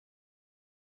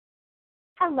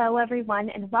Hello, everyone,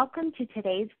 and welcome to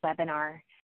today's webinar,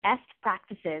 Best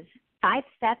Practices, 5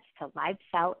 Steps to Live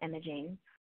Cell Imaging.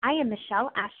 I am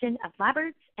Michelle Ashton of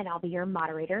Labroots, and I'll be your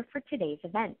moderator for today's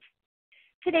event.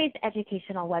 Today's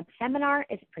educational web seminar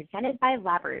is presented by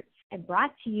Labroots and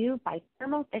brought to you by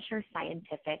Thermo Fisher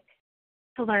Scientific.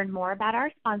 To learn more about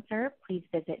our sponsor, please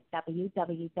visit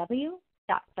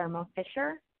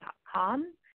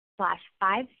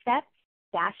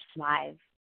www.thermofisher.com/5steps-live.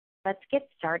 Let's get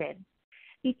started.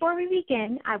 Before we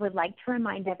begin, I would like to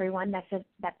remind everyone that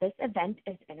this event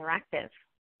is interactive.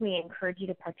 We encourage you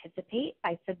to participate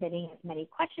by submitting as many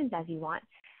questions as you want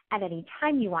at any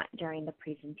time you want during the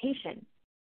presentation.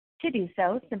 To do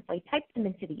so, simply type them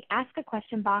into the Ask a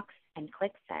Question box and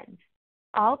click Send.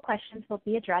 All questions will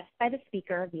be addressed by the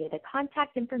speaker via the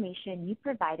contact information you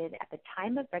provided at the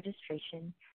time of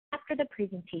registration after the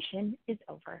presentation is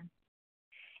over.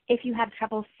 If you have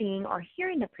trouble seeing or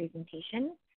hearing the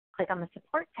presentation, click on the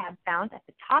Support tab found at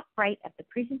the top right of the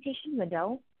presentation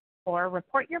window, or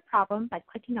report your problem by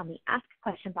clicking on the Ask a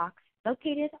Question box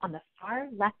located on the far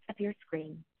left of your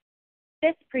screen.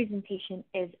 This presentation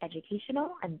is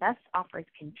educational and thus offers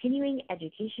continuing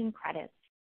education credits.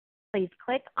 Please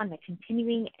click on the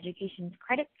Continuing Education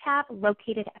Credits tab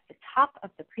located at the top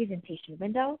of the presentation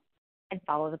window and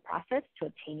follow the process to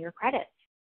obtain your credits.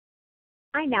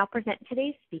 I now present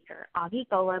today's speaker, Oggie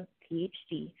Golub,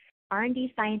 PhD,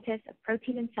 R&D Scientist of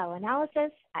Protein and Cell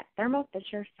Analysis at Thermo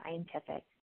Fisher Scientific.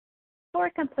 For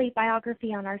a complete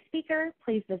biography on our speaker,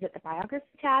 please visit the Biography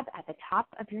tab at the top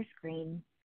of your screen.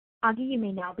 Oggie, you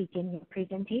may now begin your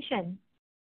presentation.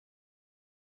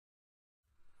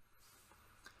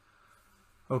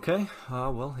 Okay,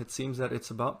 well, it seems that it's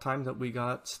about time that we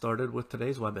got started with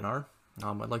today's webinar.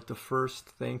 I'd like to first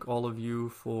thank all of you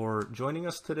for joining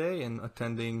us today and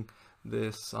attending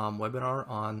this webinar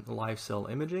on live cell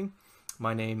imaging.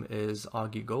 My name is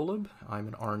Oggie Golub. I'm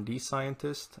an R&D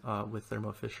scientist with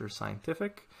Thermo Fisher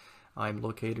Scientific. I'm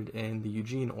located in the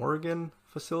Eugene, Oregon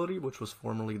facility, which was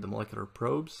formerly the Molecular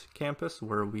Probes campus,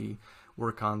 where we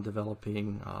work on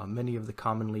developing many of the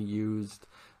commonly used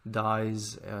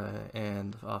dyes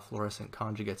and fluorescent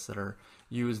conjugates that are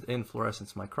used in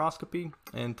fluorescence microscopy.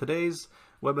 And today's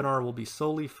webinar will be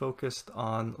solely focused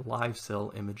on live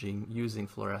cell imaging using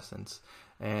fluorescence,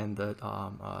 and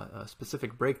a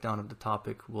specific breakdown of the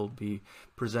topic will be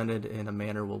presented in a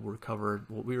manner where we'll cover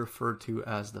what we refer to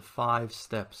as the 5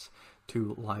 steps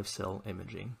to live cell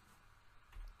imaging.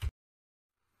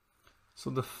 So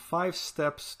the 5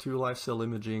 steps to live cell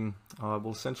imaging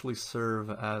will essentially serve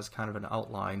as kind of an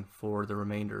outline for the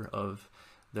remainder of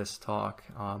this talk,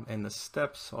 and the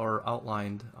steps are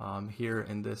outlined here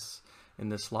in this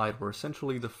slide, where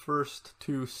essentially the first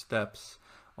 2 steps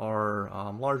are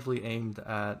largely aimed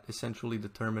at essentially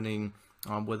determining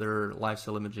whether live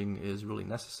cell imaging is really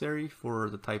necessary for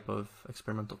the type of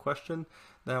experimental question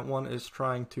that one is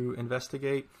trying to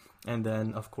investigate, and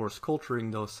then of course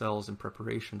culturing those cells in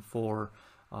preparation for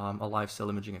a live cell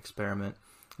imaging experiment.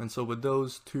 And so with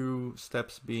those 2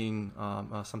 steps being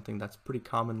something that's pretty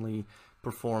commonly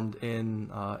performed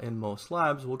in most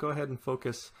labs, we'll go ahead and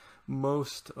focus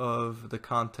most of the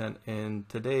content in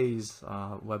today's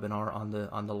webinar on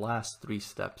the last 3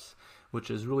 steps, which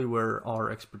is really where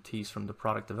our expertise from the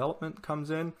product development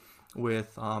comes in,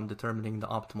 with determining the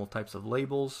optimal types of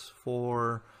labels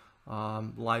for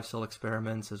live cell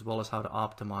experiments, as well as how to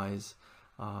optimize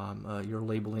your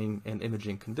labeling and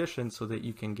imaging conditions so that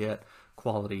you can get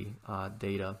quality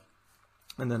data.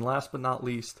 And then last but not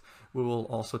least, we will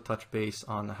also touch base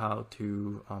on how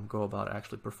to go about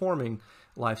actually performing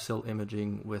live cell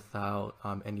imaging without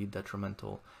any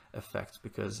detrimental effects,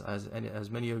 because as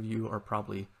many of you are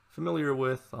probably familiar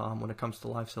with, when it comes to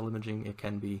live cell imaging, it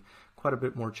can be quite a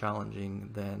bit more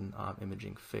challenging than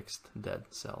imaging fixed dead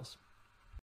cells.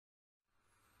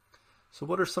 So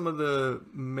what are some of the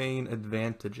main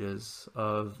advantages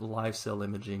of live cell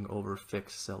imaging over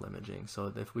fixed cell imaging?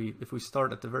 So if we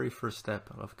start at the very first step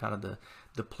of kind of the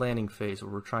planning phase, where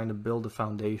we're trying to build a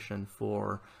foundation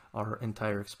for our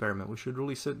entire experiment, we should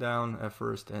really sit down at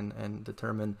first and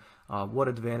determine what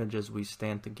advantages we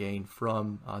stand to gain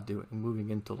from moving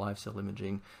into live cell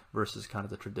imaging versus kind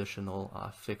of the traditional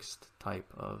fixed type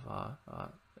of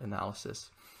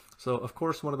analysis. So of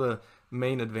course, one of the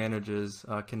main advantages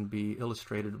can be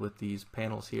illustrated with these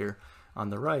panels here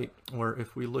on the right, where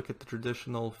if we look at the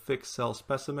traditional fixed cell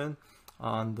specimen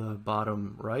on the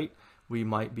bottom right, we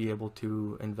might be able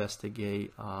to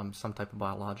investigate some type of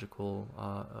biological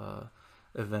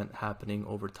event happening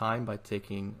over time by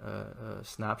taking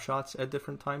snapshots at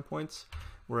different time points.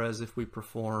 Whereas if we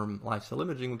perform live cell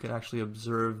imaging, we can actually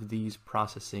observe these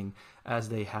processing as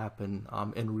they happen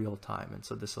in real time. And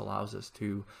so this allows us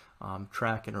to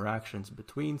track interactions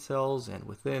between cells and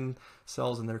within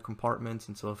cells and their compartments.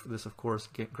 And so this, of course,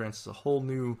 grants us a whole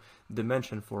new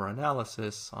dimension for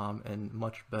analysis and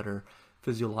much better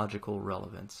physiological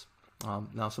relevance.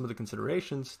 Now, some of the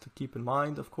considerations to keep in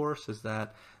mind, of course, is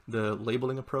that the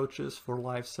labeling approaches for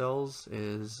live cells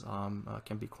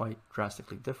can be quite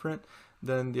drastically different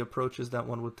than the approaches that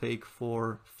one would take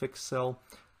for fixed cell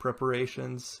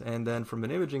preparations. And then from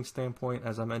an imaging standpoint,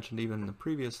 as I mentioned even in the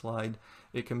previous slide,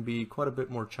 it can be quite a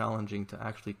bit more challenging to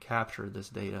actually capture this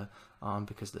data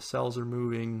because the cells are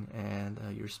moving and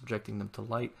you're subjecting them to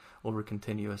light over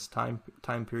continuous time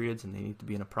periods, and they need to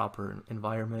be in a proper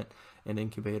environment and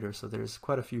incubator. So there's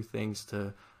quite a few things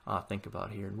to think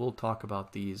about here, and we'll talk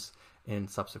about these in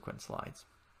subsequent slides.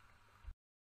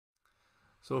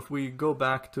 So if we go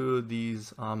back to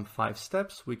these 5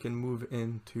 steps, we can move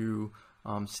into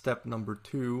step number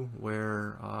 2,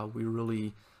 where we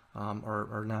really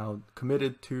are now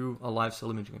committed to a live cell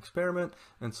imaging experiment.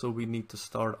 And so we need to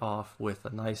start off with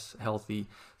a nice healthy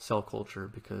cell culture,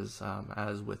 because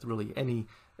as with really any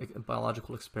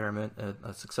biological experiment,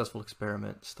 a successful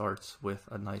experiment starts with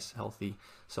a nice healthy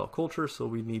cell culture. So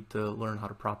we need to learn how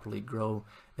to properly grow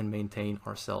and maintain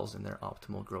our cells in their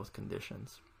optimal growth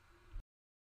conditions.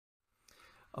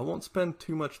 I won't spend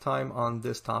too much time on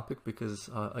this topic because,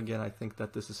 again, I think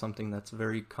that this is something that's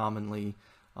very commonly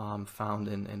found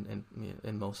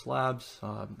in most labs.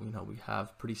 We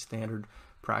have pretty standard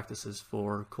practices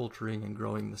for culturing and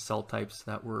growing the cell types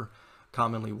that we're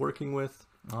commonly working with.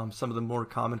 Some of the more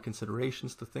common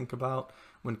considerations to think about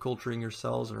when culturing your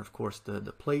cells are, of course, the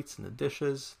plates and the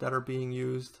dishes that are being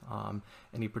used,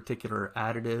 any particular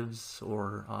additives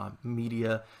or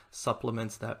media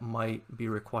supplements that might be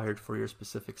required for your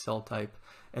specific cell type.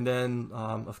 And then,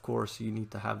 of course, you need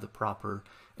to have the proper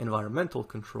environmental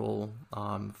control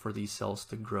for these cells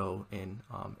to grow in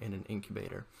an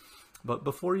incubator. But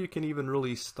before you can even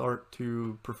really start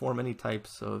to perform any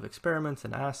types of experiments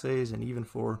and assays, and even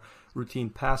for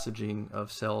routine passaging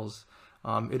of cells,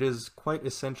 it is quite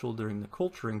essential during the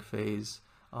culturing phase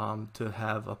to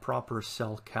have a proper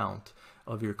cell count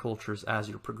of your cultures as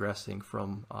you're progressing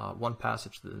from one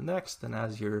passage to the next, and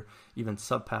as you're even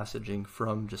sub-passaging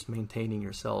from just maintaining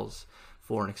your cells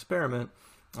for an experiment.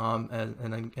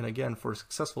 And again, for a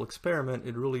successful experiment,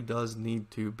 it really does need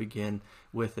to begin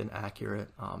with an accurate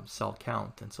cell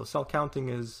count. And so cell counting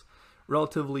is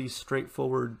relatively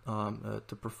straightforward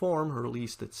to perform, or at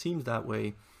least it seems that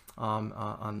way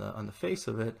on the face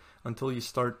of it, until you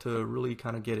start to really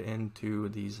kind of get into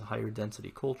these higher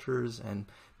density cultures and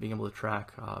being able to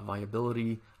track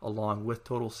viability along with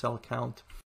total cell count.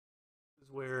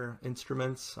 Where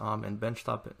instruments and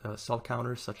benchtop cell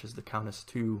counters such as the Countess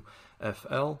 2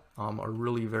 FL are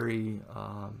really very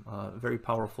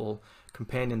powerful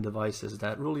companion devices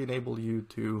that really enable you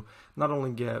to not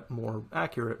only get more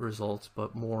accurate results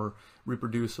but more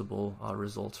reproducible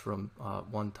results from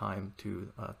one time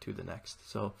to the next.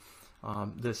 So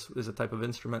this is a type of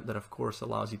instrument that, of course,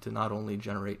 allows you to not only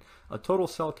generate a total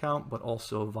cell count but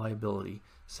also viability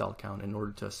cell count in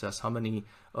order to assess how many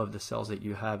of the cells that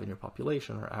you have in your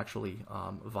population are actually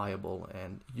viable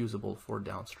and usable for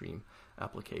downstream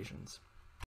applications.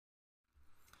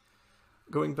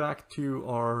 Going back to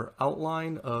our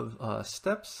outline of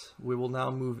steps, we will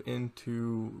now move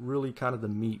into really kind of the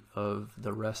meat of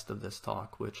the rest of this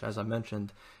talk, which, as I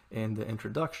mentioned in the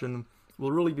introduction,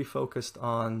 will really be focused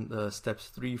on the steps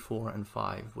 3, 4, and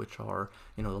 5, which are,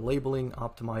 the labeling,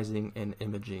 optimizing, and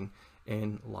imaging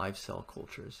in live cell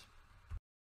cultures.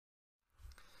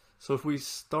 So if we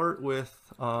start with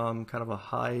kind of a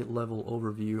high-level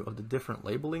overview of the different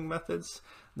labeling methods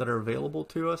that are available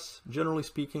to us, generally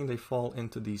speaking, they fall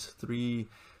into these 3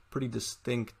 pretty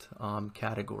distinct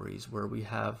categories, where we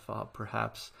have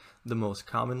perhaps the most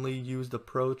commonly used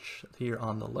approach here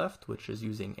on the left, which is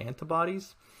using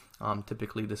antibodies.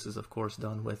 Typically, this is, of course,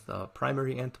 done with a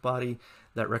primary antibody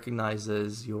that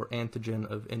recognizes your antigen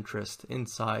of interest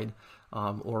inside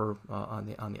or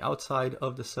on the outside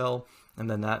of the cell, and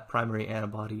then that primary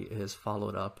antibody is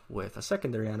followed up with a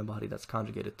secondary antibody that's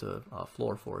conjugated to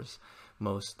fluorophores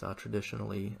most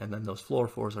traditionally, and then those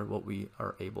fluorophores are what we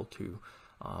are able to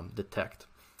detect.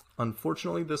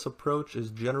 Unfortunately, this approach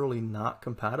is generally not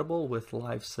compatible with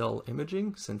live cell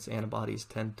imaging, since antibodies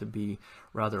tend to be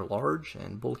rather large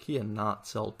and bulky and not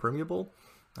cell permeable.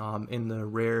 In the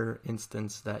rare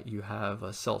instance that you have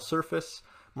a cell surface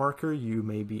marker, you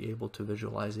may be able to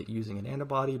visualize it using an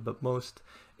antibody, but most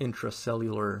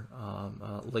intracellular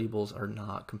labels are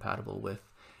not compatible with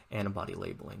antibody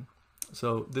labeling.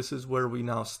 So this is where we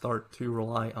now start to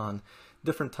rely on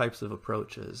different types of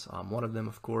approaches. One of them,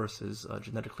 of course, is a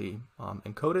genetically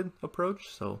encoded approach.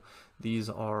 So these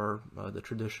are the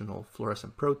traditional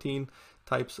fluorescent protein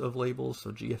types of labels,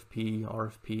 so GFP,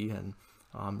 RFP, and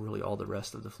really all the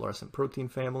rest of the fluorescent protein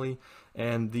family.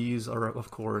 And these are,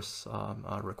 of course,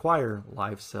 require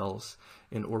live cells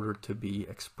in order to be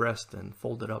expressed and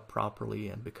folded up properly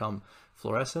and become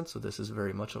fluorescent. So this is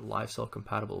very much a live cell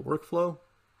compatible workflow.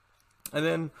 And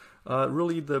then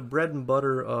really the bread and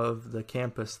butter of the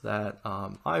campus that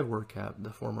I work at, the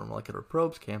former Molecular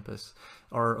Probes campus,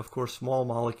 are of course small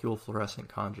molecule fluorescent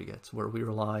conjugates, where we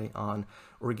rely on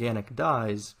organic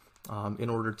dyes in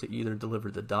order to either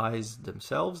deliver the dyes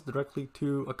themselves directly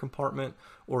to a compartment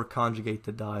or conjugate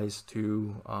the dyes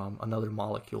to another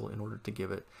molecule in order to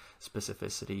give it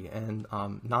specificity. And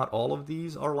not all of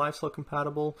these are live cell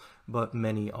compatible, but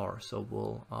many are. So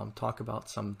we'll talk about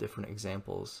some different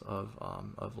examples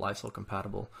of live cell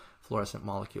compatible fluorescent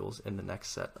molecules in the next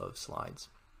set of slides.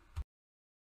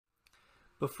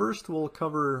 But first we'll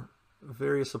cover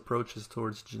various approaches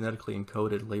towards genetically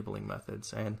encoded labeling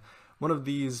methods. And one of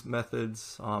these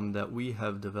methods that we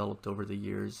have developed over the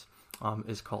years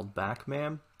is called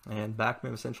BACMAM. And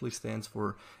BACMAM essentially stands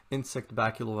for insect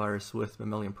baculovirus with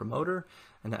mammalian promoter.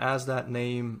 And as that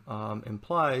name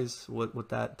implies, what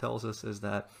that tells us is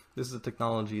that this is a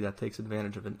technology that takes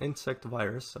advantage of an insect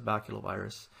virus, a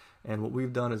baculovirus. And what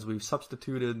we've done is we've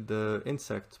substituted the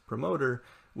insect promoter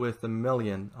with the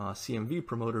mammalian CMV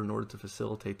promoter in order to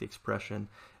facilitate the expression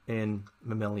in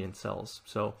mammalian cells.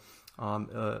 So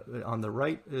on the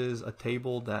right is a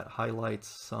table that highlights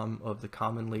some of the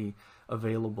commonly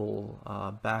available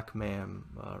BACMAM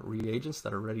reagents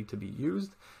that are ready to be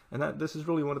used. And that this is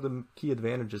really one of the key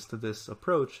advantages to this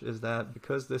approach, is that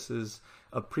because this is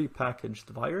a prepackaged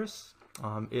virus,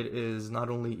 it is not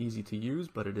only easy to use,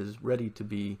 but it is ready to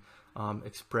be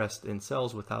expressed in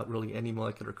cells without really any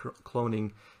molecular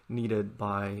cloning needed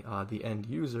by the end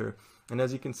user. And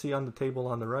as you can see on the table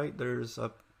on the right, there's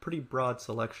a pretty broad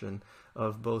selection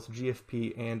of both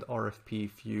GFP and RFP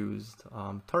fused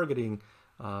targeting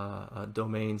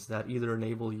domains that either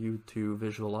enable you to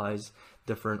visualize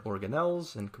different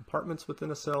organelles and compartments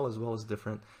within a cell, as well as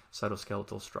different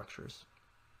cytoskeletal structures.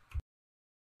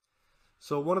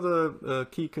 So one of the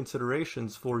key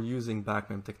considerations for using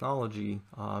BACMAM technology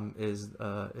is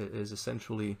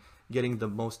essentially getting the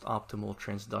most optimal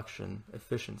transduction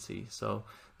efficiency. So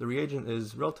the reagent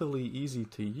is relatively easy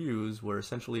to use, where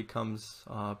essentially it comes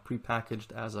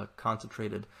prepackaged as a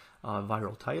concentrated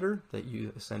viral titer that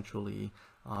you essentially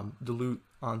dilute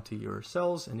onto your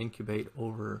cells and incubate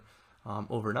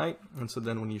overnight. And so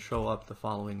then when you show up the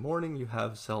following morning, you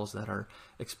have cells that are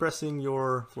expressing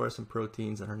your fluorescent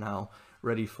proteins that are now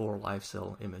ready for live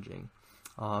cell imaging.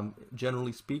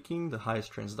 Generally speaking, the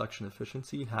highest transduction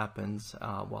efficiency happens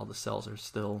while the cells are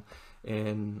still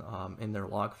in their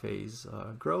log phase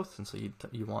growth, and so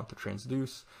you want to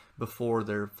transduce before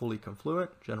they're fully confluent,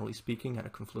 generally speaking at a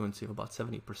confluency of about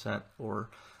 70%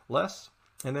 or less.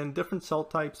 And then different cell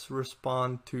types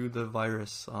respond to the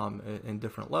virus in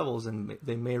different levels, and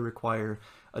they may require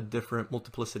a different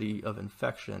multiplicity of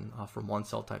infection from one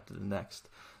cell type to the next.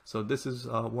 So this is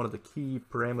one of the key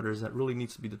parameters that really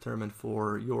needs to be determined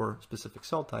for your specific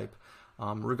cell type,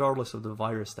 regardless of the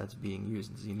virus that's being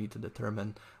used. You need to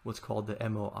determine what's called the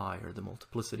MOI, or the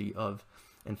multiplicity of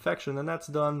infection, and that's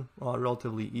done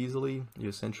relatively easily. You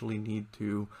essentially need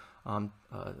to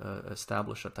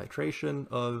establish a titration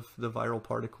of the viral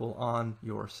particle on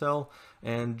your cell,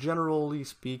 and generally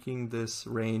speaking, this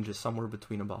range is somewhere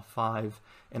between about 5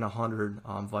 and 100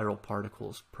 viral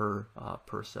particles per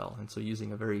cell. And so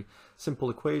using a very simple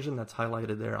equation that's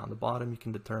highlighted there on the bottom, you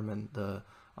can determine the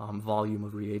volume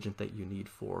of reagent that you need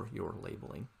for your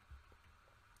labeling.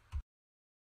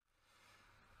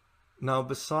 Now,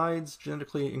 besides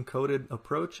genetically encoded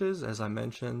approaches, as I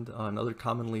mentioned, another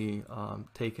commonly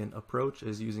taken approach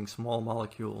is using small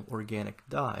molecule organic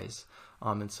dyes.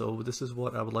 And so this is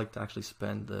what I would like to actually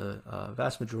spend the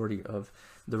vast majority of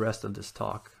the rest of this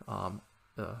talk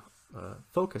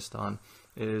focused on,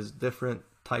 is different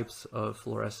types of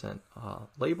fluorescent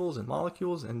labels and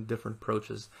molecules, and different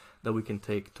approaches that we can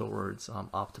take towards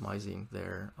optimizing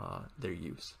their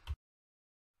use.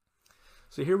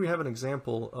 So here we have an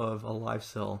example of a live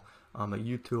cell, a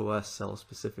U2OS cell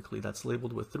specifically, that's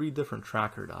labeled with 3 different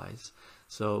tracker dyes.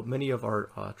 So many of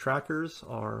our trackers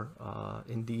are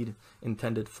indeed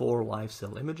intended for live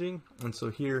cell imaging. And so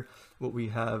here what we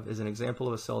have is an example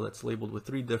of a cell that's labeled with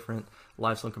 3 different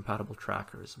live cell compatible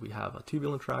trackers. We have a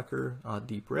tubulin tracker,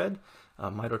 deep red, a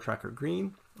mito tracker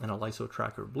green, and a lyso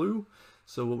tracker blue.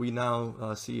 So what we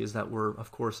now see is that we're,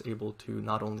 of course, able to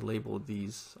not only label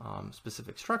these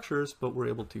specific structures, but we're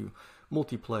able to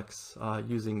multiplex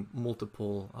using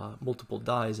multiple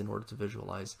dyes in order to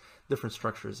visualize different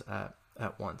structures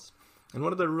at once. And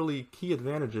one of the really key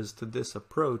advantages to this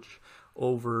approach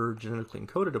over genetically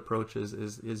encoded approaches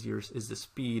is the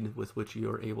speed with which you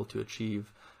are able to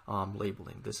achieve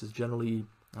labeling. This is generally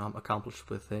accomplished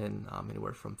within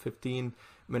anywhere from 15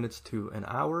 minutes to an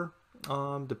hour.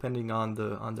 Depending on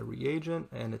the reagent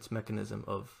and its mechanism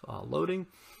of loading.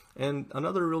 And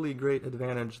another really great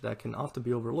advantage that can often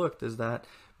be overlooked is that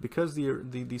because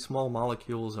the small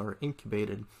molecules are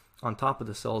incubated on top of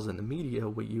the cells in the media,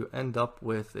 what you end up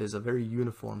with is a very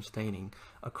uniform staining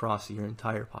across your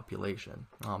entire population.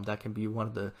 That can be one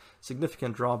of the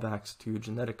significant drawbacks to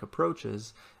genetic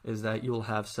approaches, is that you'll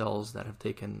have cells that have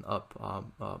taken up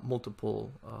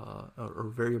multiple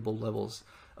or variable levels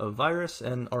of virus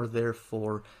and are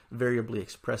therefore variably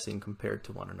expressing compared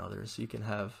to one another. So you can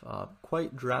have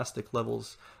quite drastic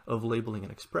levels of labeling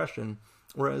and expression,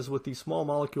 whereas with these small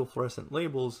molecule fluorescent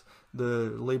labels,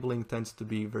 the labeling tends to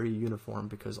be very uniform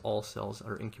because all cells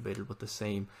are incubated with the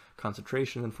same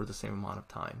concentration and for the same amount of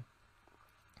time.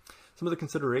 Some of the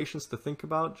considerations to think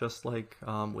about, just like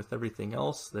with everything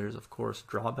else, there's of course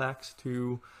drawbacks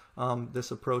to this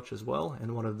approach as well,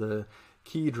 and one of the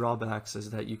key drawbacks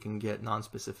is that you can get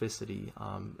non-specificity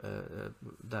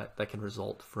that can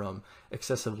result from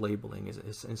excessive labeling,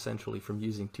 is essentially from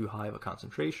using too high of a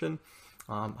concentration.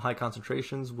 High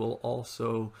concentrations will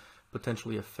also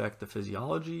potentially affect the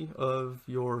physiology of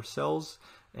your cells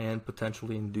and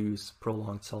potentially induce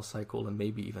prolonged cell cycle and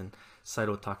maybe even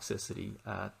cytotoxicity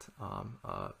at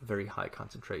very high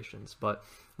concentrations. But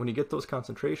when you get those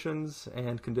concentrations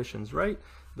and conditions right,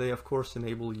 they of course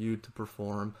enable you to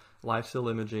perform live cell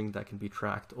imaging that can be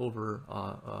tracked over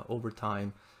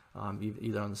time,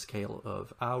 either on the scale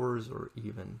of hours or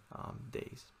even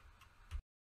days.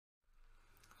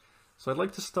 So I'd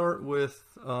like to start with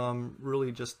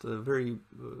really just a very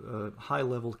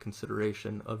high-level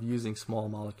consideration of using small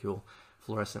molecule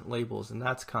fluorescent labels, and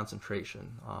that's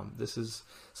concentration. This is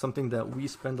something that we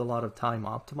spend a lot of time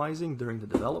optimizing during the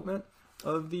development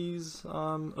of these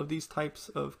types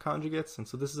of conjugates. And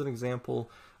so this is an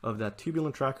example of that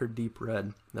tubulin tracker deep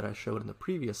red that I showed in the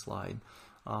previous slide.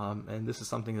 And this is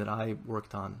something that I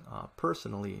worked on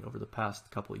personally over the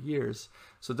past couple of years.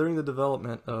 So during the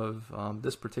development of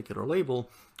this particular label,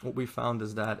 what we found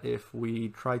is that if we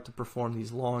tried to perform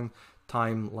these long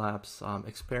time-lapse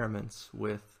experiments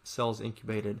with cells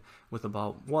incubated with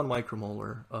about 1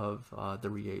 micromolar of the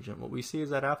reagent, what we see is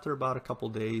that after about a couple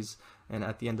days and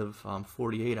at the end of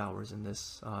 48 hours in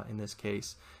this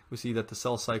case, we see that the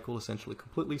cell cycle essentially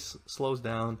completely slows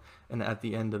down, and at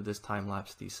the end of this time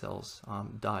lapse these cells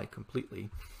die completely.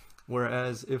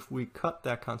 Whereas if we cut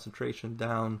that concentration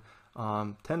down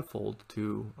tenfold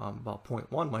to about 0.1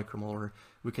 micromolar,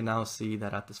 we can now see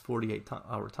that at this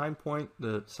 48-hour time point,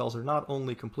 the cells are not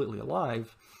only completely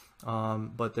alive,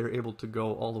 but they're able to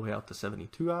go all the way out to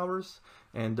 72 hours.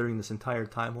 And during this entire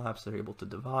time lapse, they're able to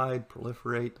divide,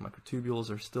 proliferate. The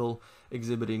microtubules are still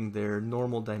exhibiting their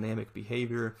normal dynamic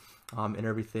behavior, and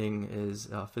everything is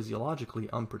physiologically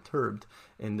unperturbed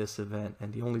in this event.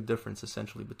 And the only difference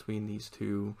essentially between these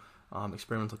two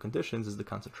experimental conditions is the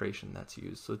concentration that's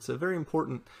used. So it's a very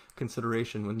important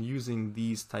consideration when using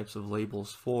these types of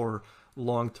labels for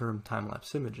long-term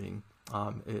time-lapse imaging,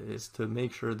 is to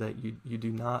make sure that you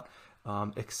do not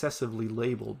excessively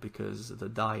label, because the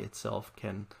dye itself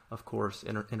can of course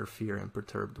interfere and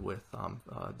perturb with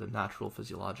the natural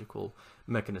physiological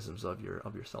mechanisms of your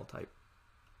cell type.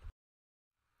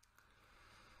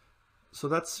 So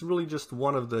that's really just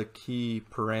one of the key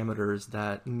parameters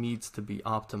that needs to be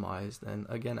optimized. And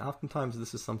again, oftentimes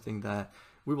this is something that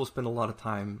we will spend a lot of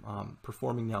time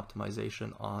performing the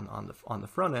optimization on the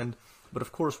front end, but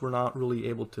of course we're not really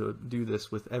able to do this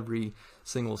with every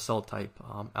single cell type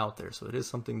out there. So it is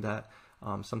something that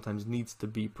sometimes needs to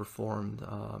be performed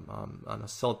on a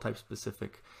cell type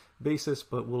specific basis,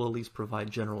 but we'll at least provide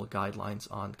general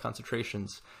guidelines on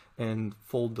concentrations and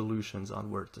fold dilutions on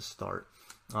where to start.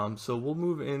 So we'll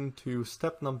move into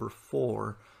step number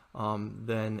 4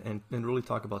 then and really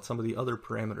talk about some of the other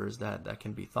parameters that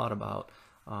can be thought about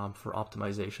for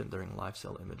optimization during live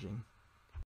cell imaging.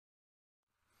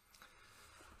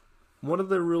 One of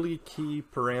the really key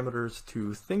parameters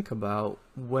to think about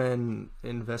when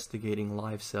investigating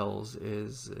live cells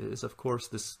is of course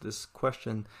this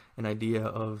question and idea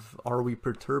of, are we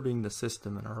perturbing the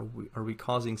system, and are we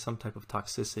causing some type of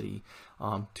toxicity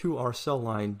to our cell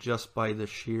line just by the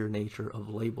sheer nature of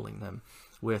labeling them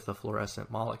with a fluorescent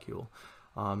molecule.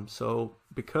 So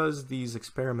because these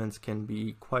experiments can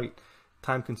be quite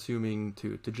time consuming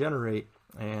to generate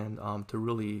and to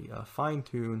really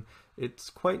fine-tune,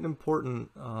 it's quite important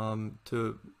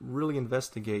to really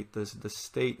investigate the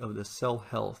state of the cell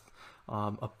health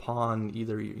upon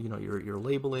either your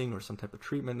labeling or some type of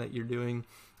treatment that you're doing.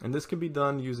 And this can be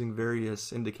done using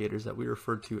various indicators that we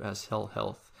refer to as cell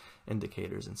health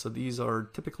indicators. And so these are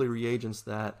typically reagents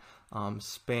that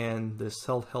span the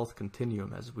cell health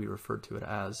continuum, as we refer to it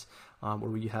as,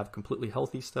 where we have completely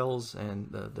healthy cells,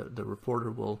 and the reporter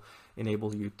will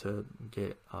enable you to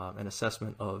get an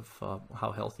assessment of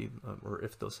how healthy or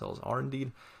if those cells are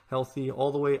indeed healthy,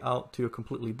 all the way out to a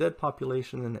completely dead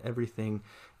population and everything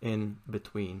in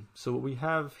between. So what we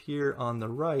have here on the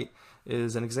right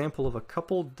is an example of a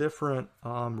couple different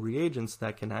reagents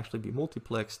that can actually be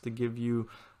multiplexed to give you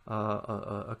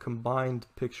a combined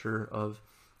picture of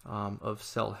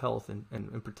cell health, and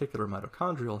in particular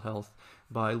mitochondrial health,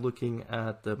 by looking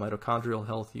at the mitochondrial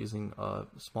health using a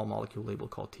small molecule label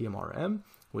called TMRM,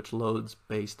 which loads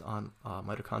based on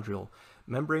mitochondrial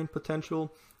membrane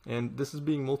potential. And this is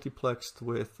being multiplexed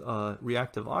with a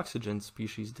reactive oxygen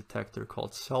species detector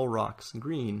called CellRox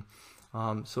green.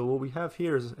 So what we have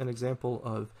here is an example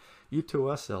of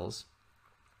U2S cells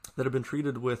that have been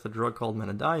treated with a drug called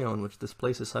menadione, which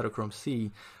displaces cytochrome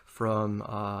C from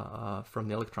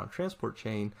the electron transport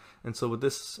chain. And so what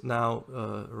this now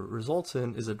results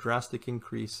in is a drastic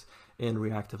increase in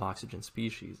reactive oxygen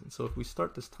species. And so if we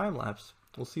start this time lapse,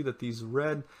 we'll see that these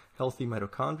red healthy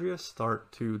mitochondria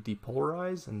start to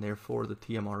depolarize, and therefore the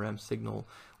TMRM signal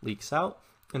leaks out.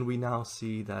 And we now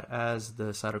see that as the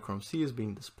cytochrome C is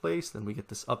being displaced, then we get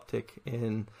this uptick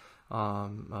in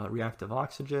reactive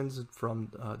oxygens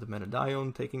from the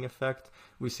menadione taking effect.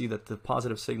 We see that the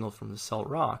positive signal from the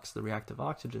CellRox, the reactive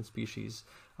oxygen species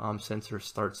sensor,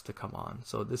 starts to come on.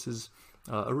 So this is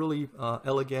a really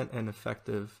elegant and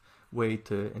effective way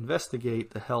to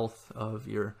investigate the health of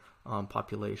your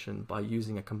population by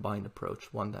using a combined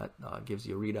approach, one that gives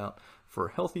you a readout for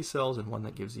healthy cells and one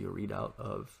that gives you a readout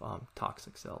of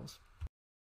toxic cells.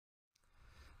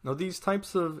 Now, these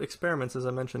types of experiments, as I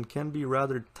mentioned, can be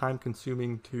rather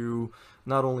time-consuming to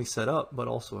not only set up but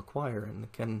also acquire,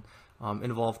 and can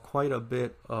involve quite a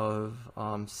bit of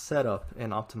setup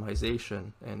and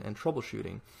optimization and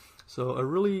troubleshooting. So a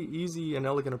really easy and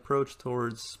elegant approach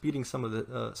towards speeding some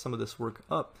of this work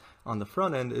up on the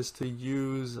front end is to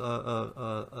use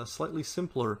a slightly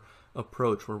simpler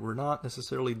approach, where we're not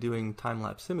necessarily doing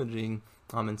time-lapse imaging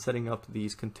and setting up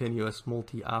these continuous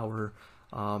multi-hour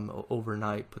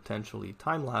overnight potentially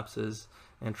time lapses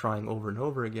and trying over and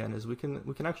over again. Is we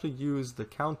can actually use the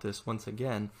countess once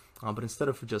again, but instead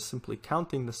of just simply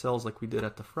counting the cells like we did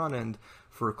at the front end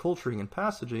for culturing and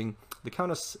passaging, the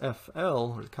countess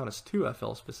FL, or the countess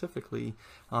 2FL specifically,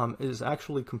 is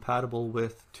actually compatible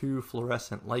with 2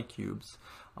 fluorescent light cubes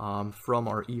from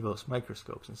our EVOS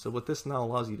microscopes. And so what this now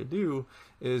allows you to do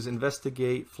is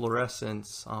investigate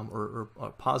fluorescence or a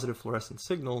positive fluorescence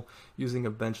signal using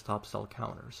a benchtop cell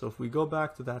counter. So if we go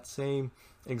back to that same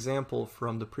example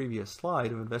from the previous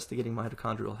slide of investigating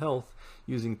mitochondrial health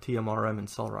using TMRM and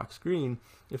CellRox green,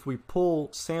 if we pull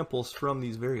samples from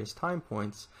these various time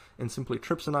points and simply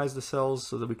trypsinize the cells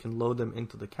so that we can load them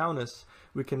into the countess,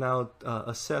 we can now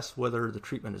assess whether the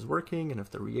treatment is working and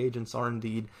if the reagents are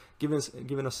indeed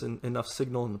giving us enough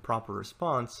signal in the proper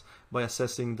response by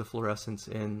assessing the fluorescence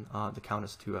in the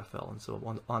countess 2FL. And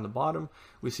so on the bottom,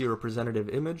 we see a representative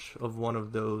image of one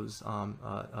of those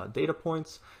data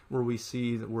points, where we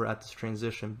see that we're at this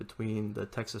transition between the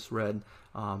Texas red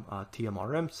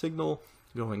TMRM signal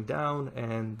going down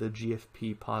and the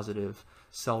GFP positive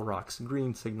CellRox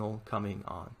green signal coming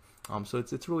on. So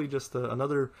it's really just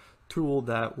another tool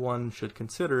that one should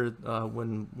consider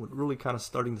when really kind of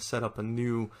starting to set up a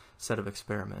new set of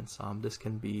experiments. This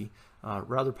can be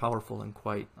rather powerful and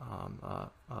quite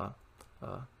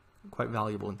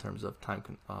valuable in terms of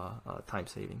time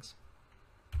savings.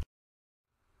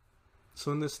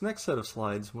 So in this next set of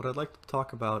slides, what I'd like to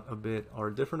talk about a bit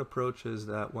are different approaches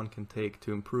that one can take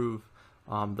to improve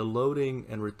the loading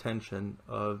and retention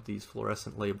of these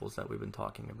fluorescent labels that we've been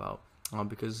talking about.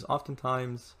 Because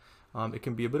oftentimes it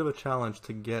can be a bit of a challenge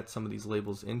to get some of these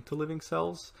labels into living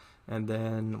cells, and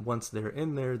then once they're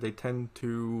in there, they tend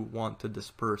to want to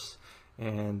disperse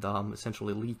and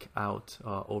essentially leak out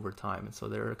over time. And so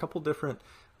there are a couple different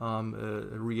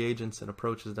reagents and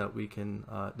approaches that we can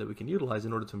utilize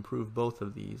in order to improve both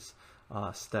of these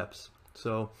steps.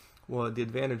 So, well, the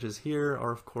advantages here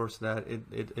are, of course, that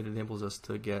it enables us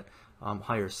to get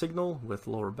higher signal with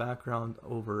lower background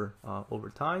over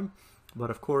time. But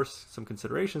of course, some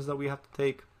considerations that we have to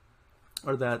take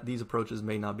are that these approaches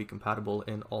may not be compatible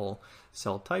in all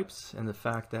cell types, and the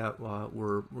fact that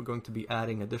we're going to be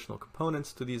adding additional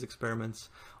components to these experiments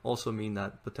also mean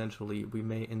that potentially we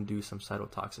may induce some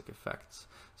cytotoxic effects.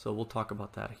 So we'll talk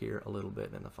about that here a little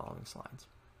bit in the following slides.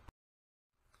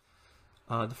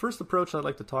 The first approach I'd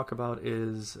like to talk about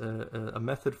is a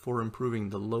method for improving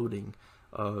the loading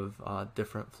of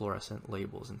different fluorescent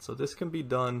labels. And so this can be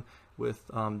done with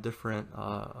different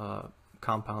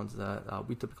compounds that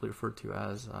we typically refer to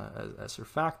as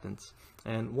surfactants.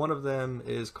 And one of them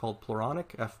is called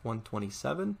pluronic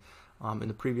F127. In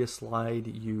the previous slide,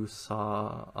 you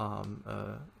saw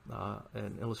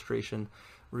an illustration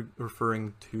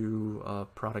referring to a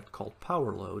product called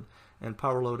Power Load. And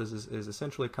Power Load is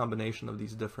essentially a combination of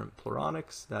these different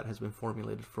pluronics that has been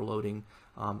formulated for loading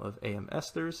of AM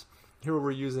esters. Here what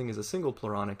we're using is a single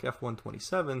pluronic,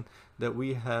 F127, that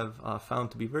we have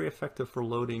found to be very effective for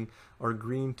loading our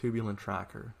green tubulin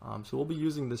tracker. So we'll be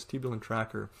using this tubulin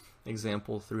tracker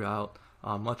example throughout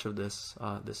much of this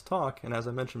talk. And as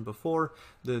I mentioned before,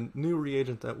 the new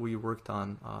reagent that we worked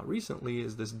on recently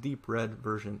is this deep red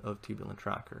version of tubulin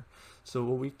tracker. So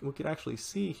what we can actually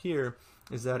see here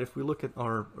is that if we look at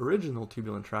our original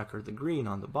tubulin tracker, the green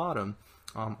on the bottom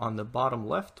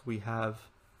left we have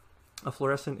a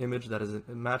fluorescent image that is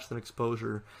matched in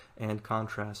exposure and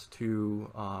contrast to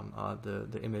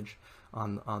the image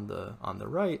on the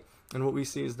right. And what we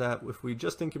see is that if we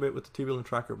just incubate with the tubulin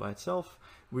tracker by itself,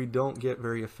 we don't get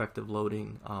very effective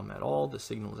loading at all. The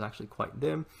signal is actually quite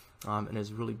dim and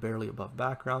is really barely above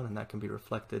background, and that can be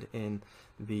reflected in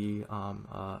the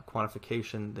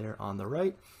quantification there on the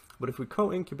right. But if we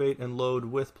co-incubate and load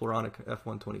with pluronic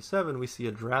F127, we see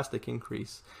a drastic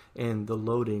increase in the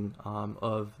loading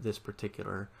of this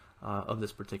particular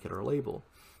label.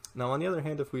 Now, on the other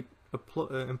hand, if we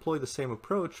employ the same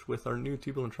approach with our new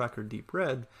tubulin tracker Deep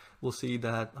Red, we'll see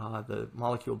that the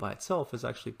molecule by itself is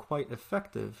actually quite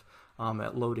effective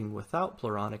at loading without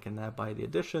pluronic, and that by the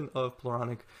addition of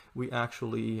pluronic, we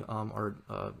actually are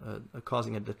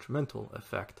causing a detrimental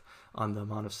effect on the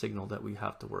amount of signal that we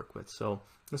have to work with. So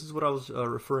this is what I was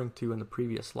referring to in the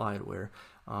previous slide, where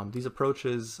these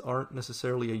approaches aren't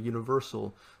necessarily a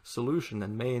universal solution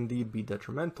and may indeed be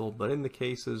detrimental, but in the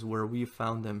cases where we've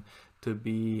found them to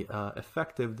be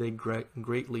effective, they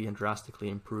greatly and drastically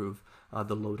improve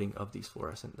the loading of these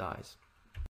fluorescent dyes.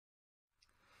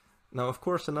 Now, of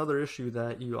course, another issue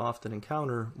that you often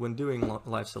encounter when doing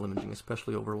live cell imaging,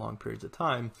 especially over long periods of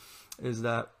time, is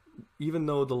that even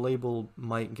though the label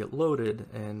might get loaded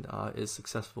and is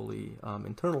successfully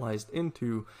internalized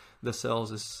into the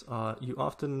cells, you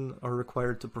often are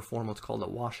required to perform what's called a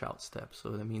washout step.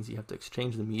 So that means you have to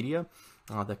exchange the media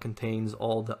that contains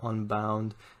all the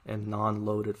unbound and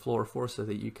non-loaded fluorophores so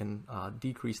that you can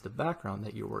decrease the background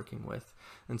that you're working with.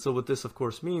 And so what this of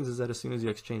course means is that as soon as you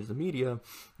exchange the media,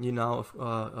 you now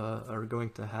are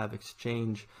going to have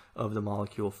exchange of the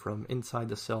molecule from inside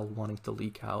the cell wanting to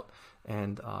leak out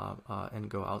and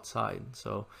go outside.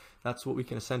 So that's what we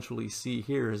can essentially see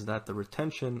here, is that the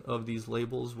retention of these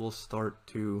labels will start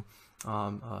to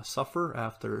suffer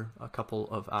after a couple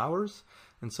of hours.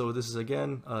 And so this is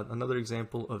again another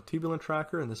example of tubulin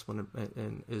tracker, and this one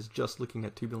is just looking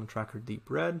at tubulin tracker Deep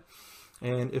Red.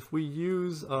 And if we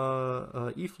use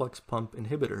a efflux pump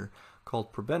inhibitor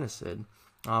called probenecid,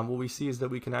 what we see is that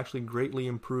we can actually greatly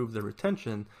improve the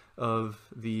retention of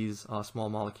these small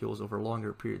molecules over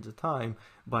longer periods of time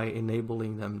by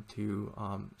enabling them to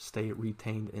stay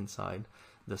retained inside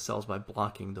the cells by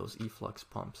blocking those efflux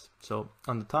pumps. So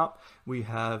on the top, we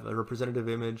have a representative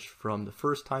image from the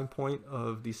first time point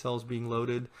of these cells being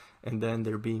loaded, and then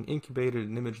they're being incubated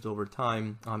and imaged over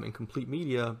time in complete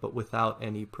media, but without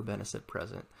any probenecid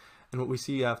present. And what we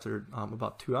see after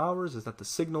about 2 hours is that the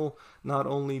signal not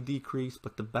only decreased,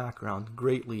 but the background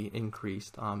greatly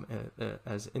increased,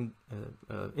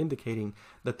 indicating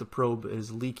that the probe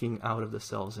is leaking out of the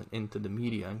cells and into the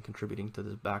media and contributing to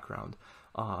this background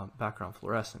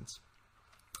fluorescence.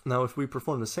 Now, if we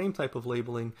perform the same type of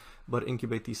labeling, but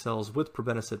incubate these cells with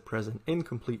probenecid present in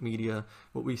complete media,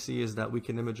 what we see is that we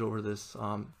can image over this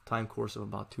time course of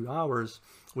about 2 hours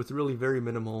with really very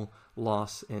minimal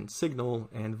loss in signal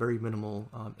and very minimal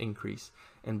increase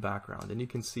in background. And you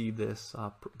can see this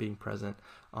being present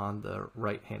on the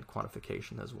right-hand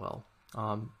quantification as well.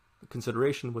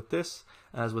 consideration with this,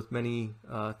 as with many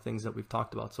things that we've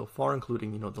talked about so far,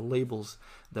 including the labels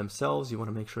themselves. You want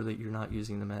to make sure that you're not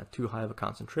using them at too high of a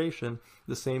concentration.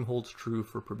 The same holds true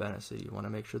for probenicid. You want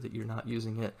to make sure that you're not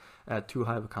using it at too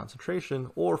high of a concentration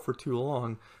or for too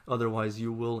long. Otherwise,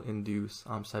 you will induce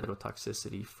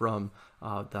cytotoxicity from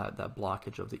that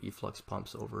blockage of the efflux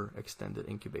pumps over extended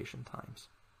incubation times.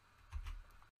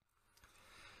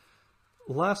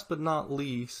 Last but not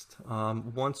least,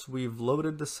 once we've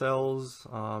loaded the cells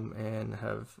and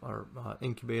have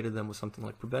incubated them with something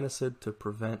like probenicid to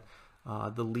prevent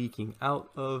the leaking out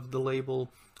of the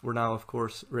label, we're now, of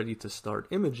course, ready to start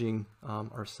imaging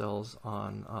our cells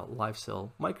on live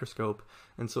cell microscope.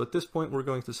 And so at this point, we're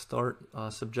going to start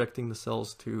subjecting the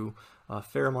cells to a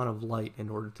fair amount of light in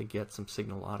order to get some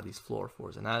signal out of these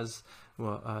fluorophores. And as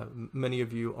many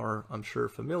of you are, I'm sure,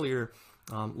 familiar,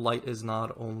 light is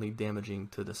not only damaging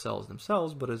to the cells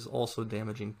themselves, but is also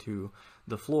damaging to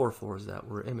the fluorophores that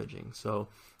we're imaging. So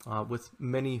with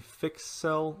many fixed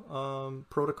cell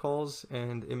protocols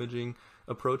and imaging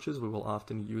approaches, we will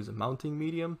often use a mounting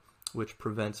medium, which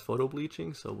prevents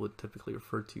photobleaching. So we'll typically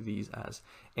refer to these as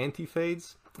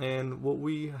antifades. And what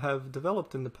we have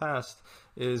developed in the past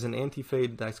is an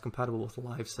antifade that's compatible with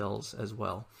live cells as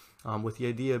well. With the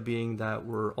idea being that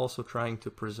we're also trying to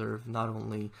preserve not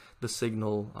only the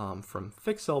signal from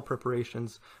fixed cell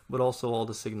preparations, but also all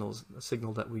the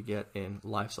signal that we get in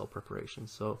live cell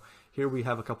preparations. So here we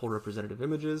have a couple representative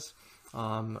images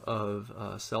of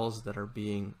cells that are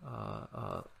being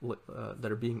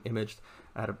imaged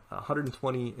at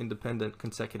 120 independent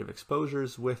consecutive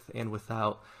exposures with and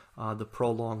without the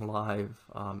prolonged live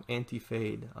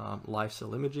antifade live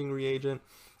cell imaging reagent.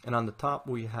 And on the top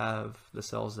we have the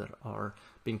cells that are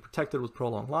being protected with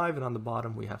prolonged live, and on the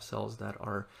bottom we have cells that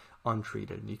are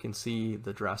untreated. And you can see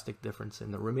the drastic difference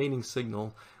in the remaining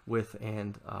signal with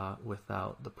and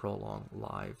without the prolonged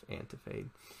live antifade.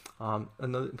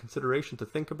 Another consideration to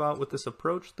think about with this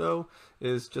approach, though,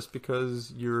 is just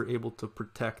because you're able to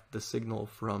protect the signal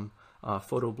from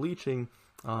photobleaching,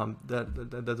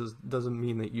 that doesn't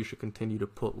mean that you should continue to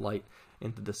put light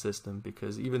into the system,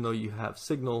 because even though you have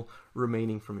signal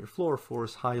remaining from your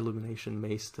fluorophores, high illumination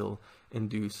may still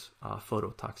induce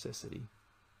phototoxicity.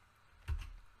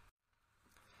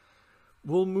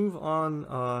 We'll move on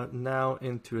now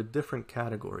into a different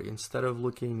category. Instead of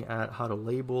looking at how to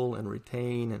label and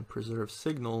retain and preserve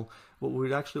signal,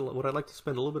 what I'd like to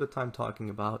spend a little bit of time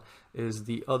talking about is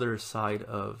the other side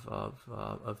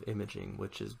of imaging,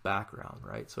 which is background,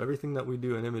 right? So everything that we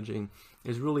do in imaging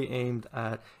is really aimed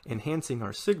at enhancing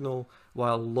our signal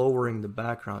while lowering the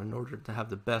background in order to have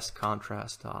the best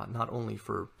contrast, not only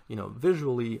for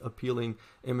visually appealing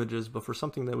images, but for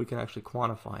something that we can actually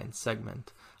quantify and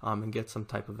segment and get some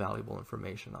type of valuable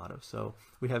information out of. So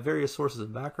we have various sources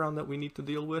of background that we need to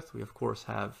deal with. We of course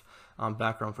have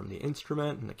background from the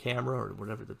instrument and the camera or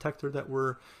whatever detector that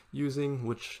we're using,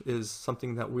 which is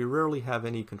something that we rarely have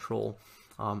any control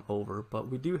over, but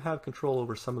we do have control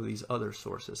over some of these other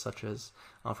sources, such as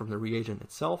from the reagent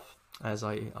itself. As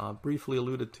I briefly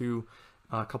alluded to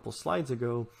a couple slides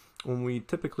ago, when we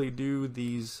typically do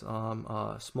these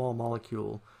small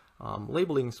molecule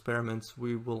labeling experiments,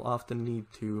 we will often need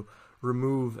to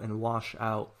remove and wash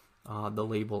out the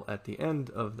label at the end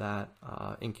of that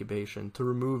incubation to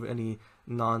remove any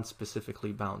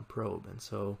non-specifically bound probe. And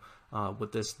so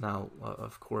what this now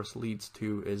of course leads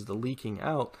to is the leaking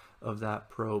out of that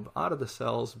probe out of the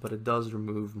cells, but it does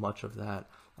remove much of that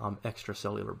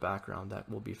extracellular background that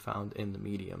will be found in the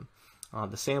medium.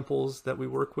 The samples that we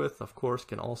work with, of course,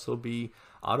 can also be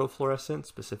autofluorescent,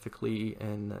 specifically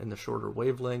in the shorter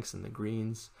wavelengths, in the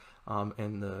greens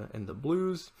and the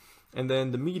blues. And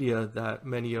then the media that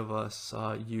many of us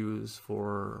use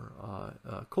for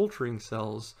culturing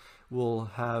cells will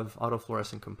have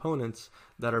autofluorescent components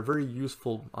that are very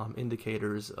useful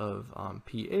indicators of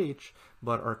pH,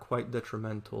 but are quite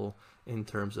detrimental in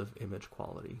terms of image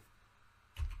quality.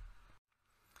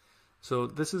 So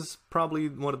this is probably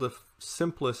one of the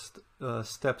simplest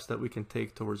steps that we can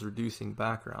take towards reducing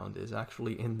background, is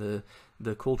actually in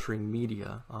the culturing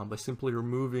media. By simply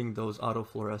removing those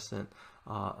autofluorescent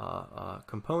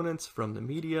components from the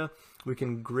media, we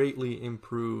can greatly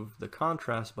improve the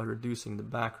contrast by reducing the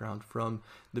background from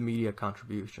the media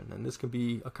contribution. And this can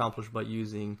be accomplished by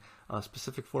using a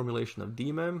specific formulation of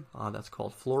DMEM that's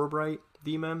called fluorobright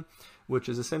DMEM, which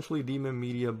is essentially DMEM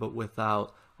media but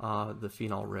without the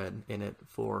phenol red in it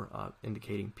for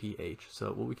indicating pH. So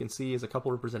what we can see is a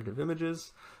couple representative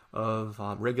images of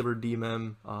regular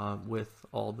DMEM with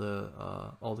all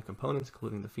the components,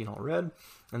 including the phenol red,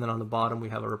 and then on the bottom we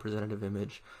have a representative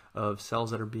image of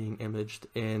cells that are being imaged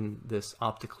in this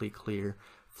optically clear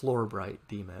fluorescent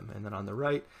DMEM. And then on the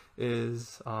right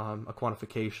is a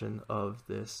quantification of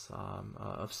this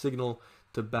of signal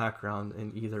to background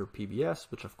in either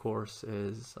PBS, which of course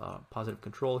is positive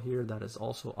control here, that is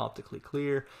also optically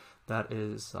clear, that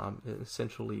is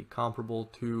essentially comparable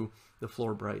to the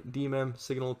fluorescent DMEM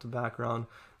signal to background,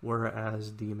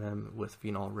 whereas DMEM with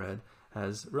phenol red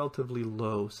has relatively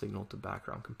low signal to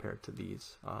background compared to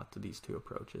these two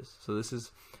approaches. So this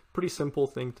is a pretty simple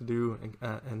thing to do,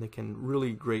 and they can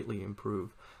really greatly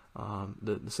improve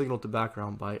the signal to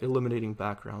background by eliminating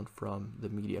background from the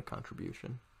media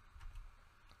contribution.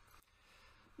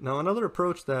 Now, another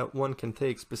approach that one can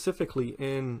take specifically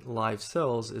in live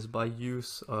cells is by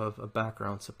use of a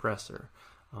background suppressor.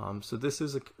 So this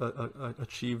is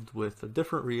achieved with a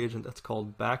different reagent that's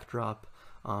called backdrop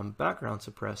background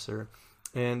suppressor.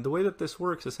 And the way that this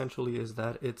works essentially is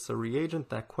that it's a reagent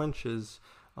that quenches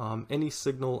any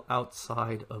signal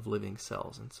outside of living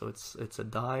cells. And so it's a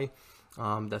dye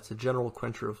that's a general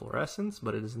quencher of fluorescence,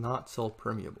 but it is not cell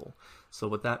permeable. So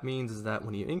what that means is that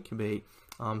when you incubate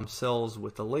cells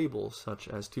with a label such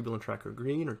as tubulin tracker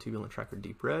green or tubulin tracker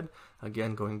deep red,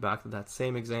 again going back to that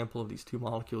same example of these two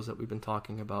molecules that we've been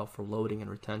talking about for loading and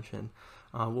retention,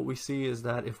 what we see is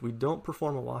that if we don't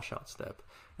perform a washout step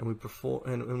and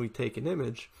we take an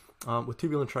image with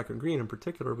tubulin tracker green in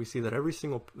particular, we see that every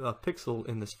single pixel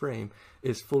in this frame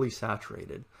is fully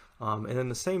saturated. And then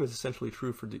the same is essentially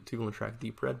true for tubulin tracker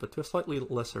deep red, but to a slightly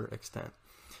lesser extent.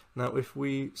 Now, if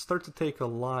we start to take a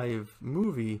live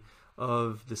movie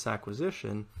of this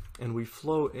acquisition and we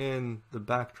flow in the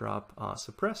backdrop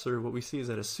suppressor, what we see is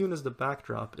that as soon as the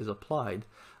backdrop is applied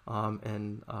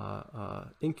and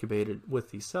incubated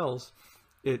with these cells,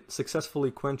 it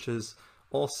successfully quenches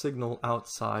all signal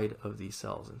outside of these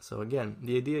cells. And so again,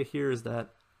 the idea here is that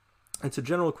it's a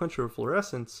general quencher of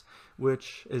fluorescence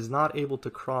which is not able to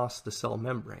cross the cell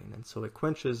membrane, and so it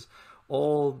quenches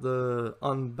all the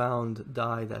unbound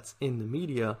dye that's in the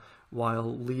media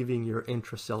while leaving your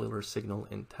intracellular signal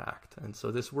intact. And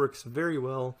so this works very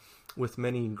well with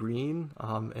many green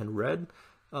and red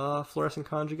fluorescent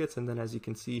conjugates, and then as you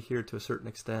can see here to a certain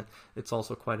extent, it's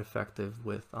also quite effective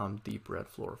with deep red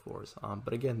fluorophores.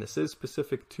 But again, this is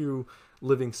specific to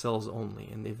living cells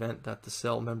only. In the event that the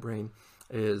cell membrane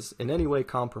is in any way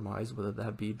compromised, whether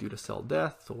that be due to cell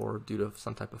death or due to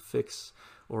some type of fix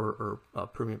or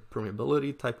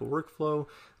permeability type of workflow,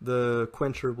 the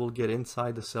quencher will get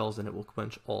inside the cells and it will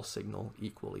quench all signal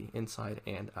equally, inside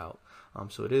and out.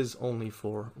 So it is only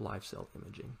for live cell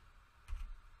imaging.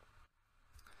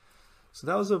 So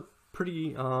that was a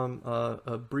pretty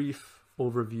a brief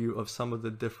overview of some of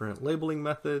the different labeling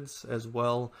methods as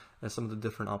well as some of the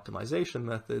different optimization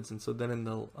methods. And so then in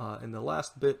the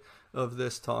last bit of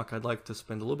this talk, I'd like to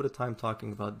spend a little bit of time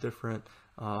talking about different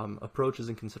approaches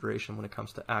and consideration when it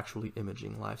comes to actually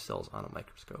imaging live cells on a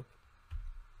microscope.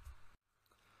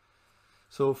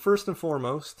 So first and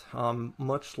foremost,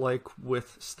 much like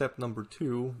with step number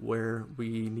 2, where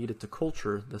we needed to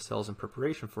culture the cells in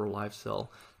preparation for a live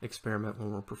cell experiment,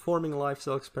 when we're performing a live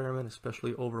cell experiment,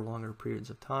 especially over longer periods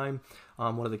of time,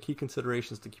 one of the key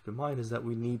considerations to keep in mind is that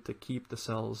we need to keep the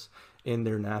cells in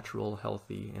their natural,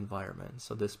 healthy environment.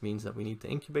 So this means that we need to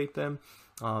incubate them.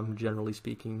 Generally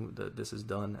speaking, this is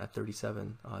done at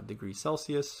 37 degrees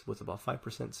Celsius with about 5%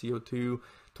 CO2,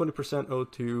 20%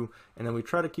 O2, and then we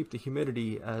try to keep the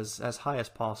humidity as high as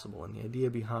possible. And the idea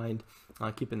behind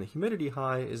keeping the humidity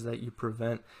high is that you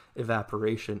prevent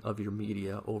evaporation of your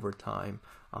media over time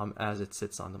as it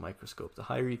sits on the microscope. The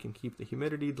higher you can keep the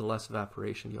humidity, the less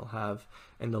evaporation you'll have,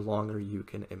 and the longer you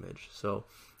can image. So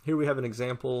here we have an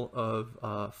example of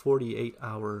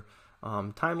 48-hour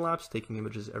time-lapse, taking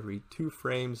images every 2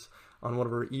 frames on one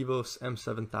of our EVOS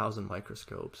M7000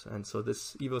 microscopes. And so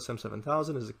this EVOS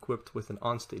M7000 is equipped with an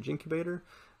on-stage incubator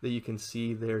that you can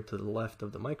see there to the left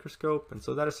of the microscope. And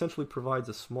so that essentially provides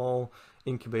a small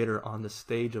incubator on the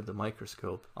stage of the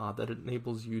microscope that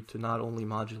enables you to not only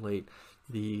modulate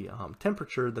the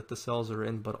temperature that the cells are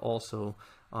in, but also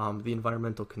the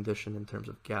environmental condition in terms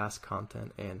of gas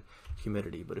content and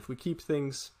humidity. But if we keep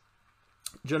things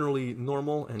generally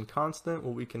normal and constant,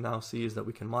 what we can now see is that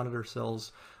we can monitor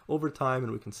cells over time,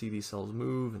 and we can see these cells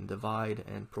move and divide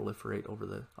and proliferate over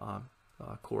the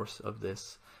course of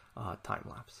this time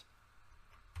lapse.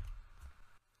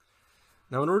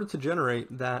 Now, in order to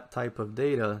generate that type of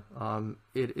data,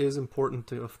 it is important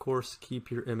to, of course,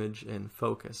 keep your image in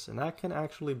focus, and that can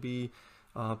actually be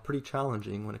pretty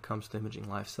challenging when it comes to imaging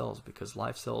live cells, because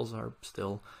live cells are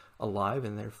still alive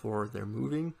and therefore they're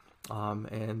moving.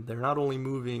 And they're not only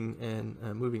moving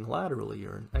laterally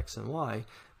or in X and Y,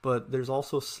 but there's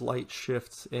also slight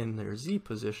shifts in their Z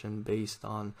position based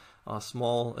on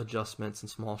small adjustments and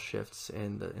small shifts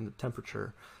in the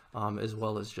temperature, as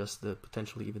well as just the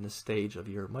potentially even the stage of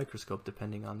your microscope,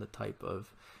 depending on the type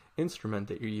of instrument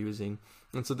that you're using.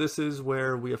 And so this is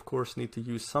where we of course need to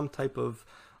use some type of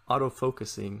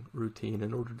autofocusing routine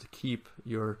in order to keep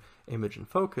your image in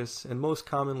focus, and most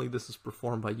commonly this is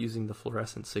performed by using the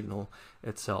fluorescent signal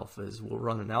itself. As we'll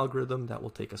run an algorithm that will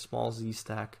take a small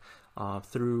Z-stack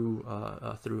through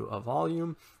a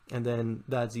volume, and then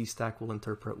that Z-stack will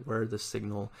interpret where the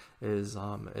signal is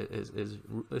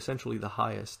essentially the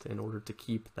highest in order to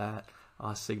keep that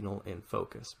signal in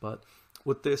focus. But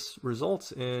what this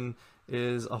results in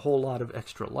is a whole lot of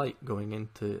extra light going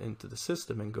into the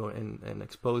system and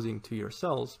exposing to your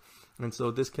cells. And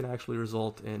so this can actually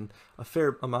result in a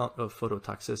fair amount of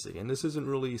phototoxicity. And this isn't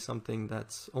really something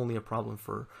that's only a problem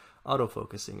for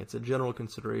autofocusing. It's a general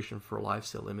consideration for live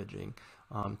cell imaging,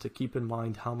 to keep in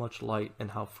mind how much light and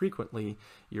how frequently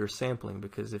you're sampling,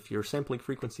 because if your sampling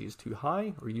frequency is too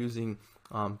high or using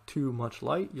too much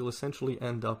light, you'll essentially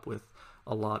end up with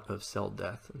a lot of cell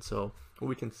death. And so what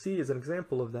we can see as an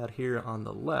example of that here on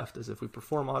the left is if we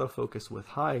perform autofocus with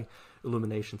high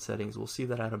illumination settings, we'll see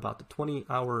that at about the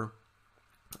 20-hour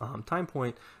time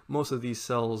point, most of these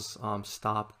cells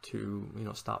stop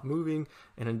moving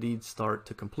and indeed start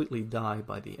to completely die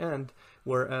by the end,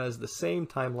 whereas the same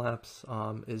time lapse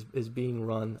is being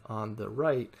run on the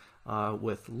right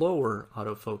with lower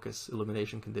autofocus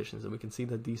illumination conditions, and we can see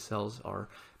that these cells are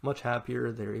much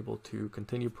happier. They're able to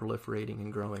continue proliferating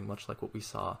and growing, much like what we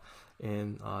saw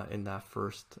in that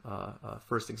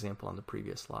first example on the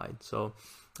previous slide. So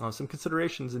some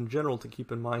considerations in general to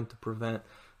keep in mind to prevent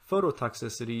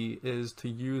phototoxicity is to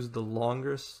use the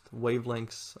longest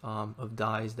wavelengths of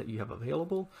dyes that you have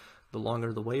available. The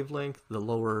longer the wavelength, the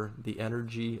lower the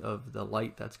energy of the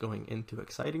light that's going into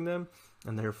exciting them,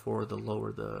 and therefore the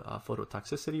lower the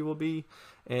phototoxicity will be.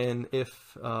 And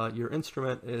if your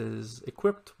instrument is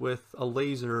equipped with a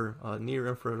laser, near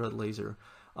infrared laser,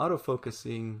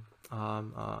 autofocusing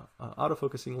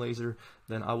laser,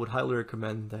 then I would highly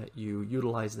recommend that you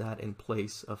utilize that in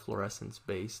place of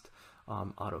fluorescence-based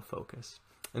autofocus.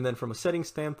 And then from a setting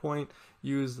standpoint,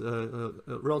 use a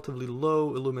relatively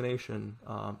low illumination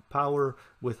power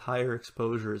with higher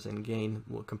exposures and gain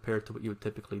compared to what you would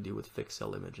typically do with fixed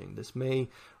cell imaging. This may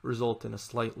result in a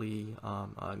slightly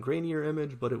grainier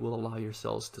image, but it will allow your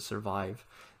cells to survive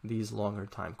these longer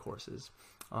time courses.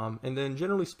 And then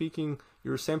generally speaking,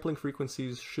 your sampling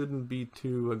frequencies shouldn't be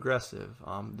too aggressive.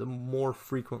 The more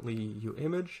frequently you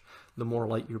image, the more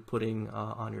light you're putting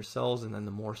on your cells, and then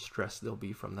the more stress there'll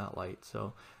be from that light.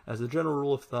 So as a general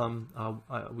rule of thumb,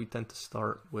 we tend to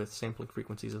start with sampling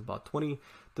frequencies of about 20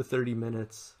 to 30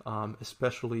 minutes,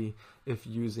 especially if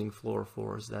using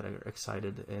fluorophores that are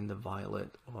excited in the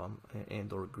violet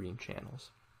and or green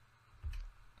channels.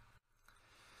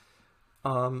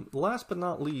 Last but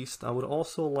not least, I would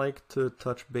also like to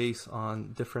touch base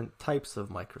on different types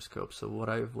of microscopes. So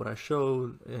what I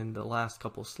showed in the last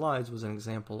couple slides was an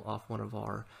example of one of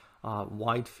our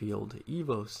wide field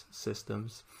EVOS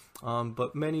systems,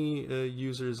 but many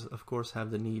users of course have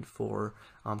the need for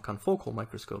confocal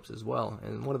microscopes as well.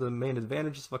 And one of the main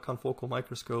advantages of a confocal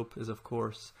microscope is of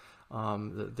course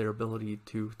their ability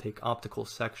to take optical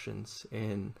sections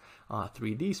in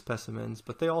 3D specimens,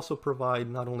 but they also provide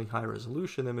not only high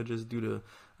resolution images due to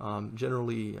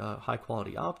generally high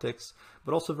quality optics,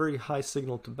 but also very high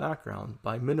signal to background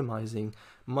by minimizing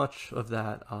much of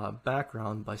that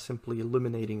background by simply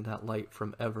eliminating that light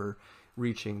from ever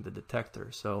reaching the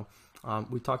detector. So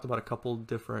we talked about a couple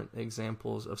different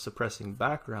examples of suppressing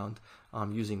background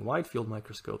using wide field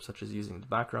microscopes, such as using the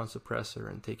background suppressor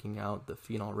and taking out the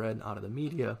phenol red out of the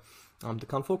media. The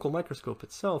confocal microscope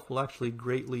itself will actually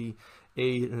greatly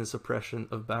aid in the suppression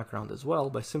of background as well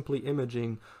by simply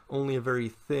imaging only a very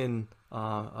thin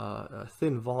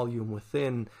volume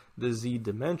within the Z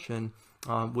dimension,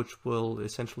 which will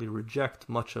essentially reject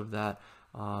much of that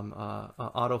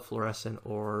autofluorescent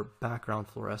or background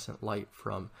fluorescent light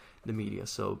from the media.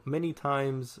 So many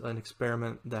times an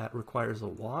experiment that requires a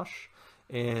wash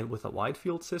and with a wide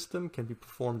field system can be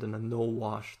performed in a no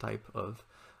wash type of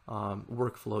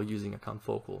workflow using a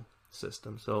confocal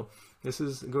system. So this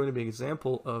is going to be an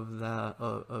example of that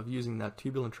of using that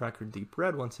tubulin tracker deep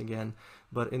red once again,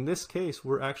 but in this case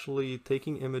we're actually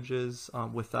taking images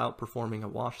without performing a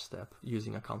wash step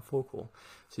using a confocal.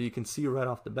 So you can see right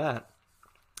off the bat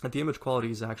that the image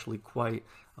quality is actually quite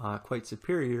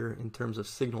superior in terms of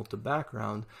signal to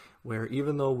background, where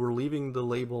even though we're leaving the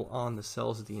label on the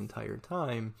cells the entire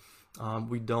time,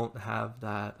 we don't have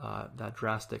that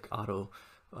drastic auto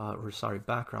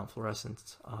background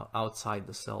fluorescence outside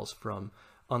the cells from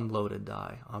unloaded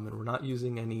dye. And we're not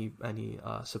using any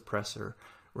suppressor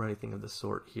or anything of the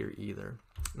sort here either.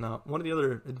 Now, one of the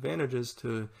other advantages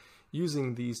to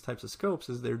using these types of scopes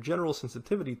is their general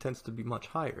sensitivity tends to be much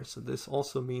higher. So this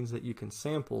also means that you can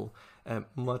sample at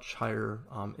much higher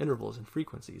intervals and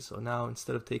frequencies. So now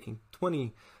instead of taking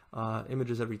 20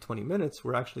 images every 20 minutes,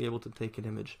 we're actually able to take an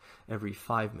image every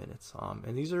 5 minutes.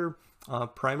 And these are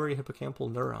primary hippocampal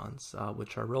neurons,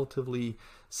 which are relatively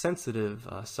sensitive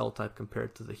cell type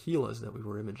compared to the HeLAs that we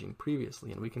were imaging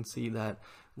previously. And we can see that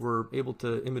we're able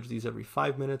to image these every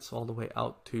 5 minutes all the way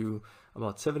out to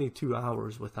about 72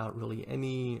 hours without really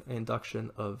any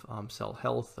induction of cell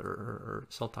health or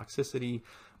cell toxicity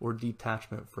or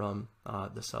detachment from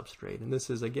the substrate. And this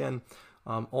is, again,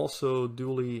 also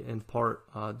duly in part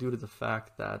due to the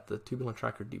fact that the tubulin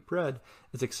tracker deep red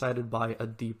is excited by a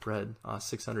deep red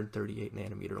 638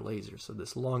 nanometer laser. So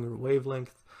this longer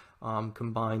wavelength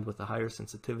combined with the higher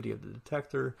sensitivity of the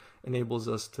detector enables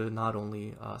us to not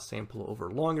only sample over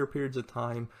longer periods of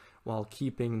time while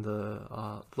keeping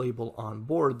the label on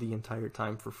board the entire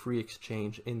time for free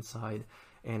exchange inside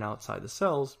and outside the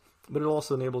cells, but it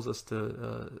also enables us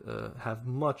to have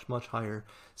much higher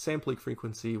sampling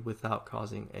frequency without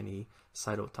causing any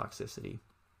cytotoxicity.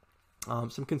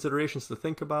 Some considerations to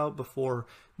think about before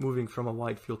moving from a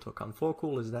wide field to a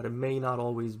confocal is that it may not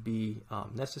always be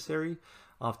necessary.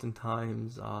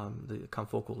 Oftentimes, the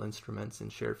confocal instruments in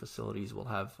shared facilities will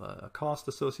have a cost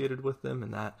associated with them,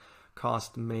 and that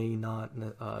cost may not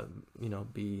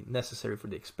be necessary for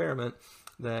the experiment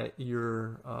that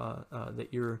you're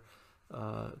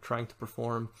trying to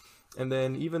perform. And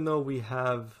then even though we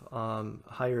have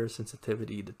higher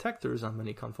sensitivity detectors on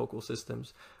many confocal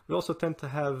systems, we also tend to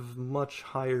have much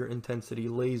higher intensity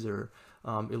laser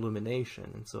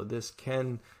illumination. And so this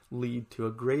can lead to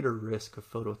a greater risk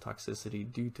of phototoxicity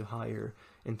due to higher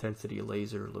intensity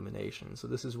laser illumination. So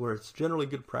this is where it's generally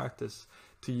good practice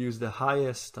to use the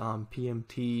highest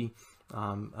PMT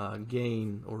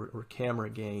gain or camera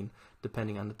gain,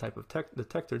 depending on the type of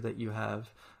detector that you have,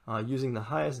 using the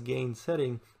highest gain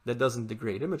setting that doesn't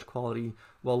degrade image quality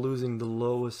while losing the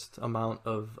lowest amount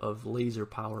of laser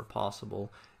power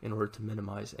possible in order to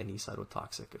minimize any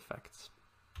cytotoxic effects.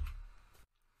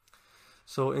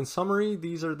 So in summary,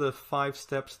 these are the 5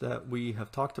 steps that we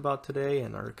have talked about today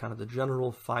and are kind of the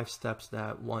general 5 steps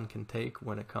that one can take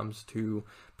when it comes to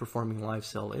performing live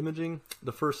cell imaging.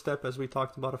 The first step, as we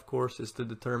talked about, of course, is to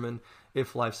determine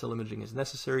if live cell imaging is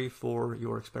necessary for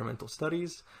your experimental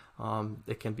studies.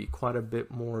 It can be quite a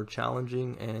bit more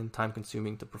challenging and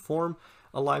time-consuming to perform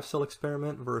a live cell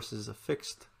experiment versus a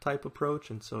fixed type approach,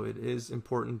 and so it is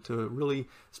important to really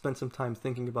spend some time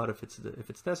thinking about if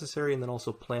it's necessary, and then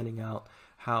also planning out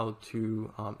how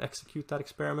to execute that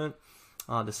experiment.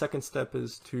 The second step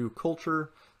is to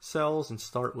culture cells and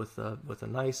start with a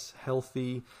nice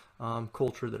healthy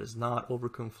culture that is not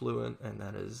overconfluent and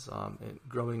that is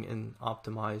growing in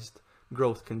optimized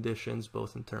growth conditions,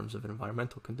 both in terms of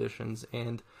environmental conditions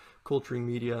and culturing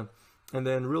media. And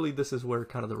then really this is where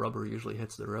kind of the rubber usually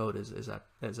hits the road is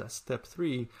at step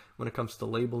 3 when it comes to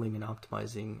labeling and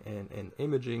optimizing and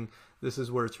imaging. This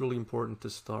is where it's really important to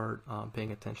start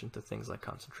paying attention to things like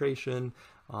concentration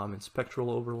and spectral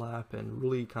overlap, and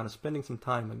really kind of spending some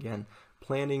time, again,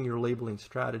 planning your labeling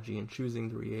strategy and choosing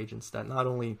the reagents that not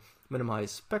only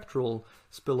minimize spectral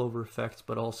spillover effects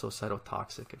but also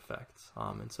cytotoxic effects.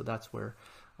 And so that's where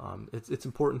it's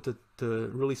important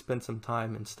to really spend some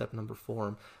time in step number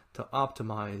 4 to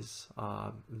optimize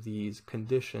these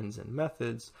conditions and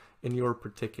methods in your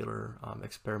particular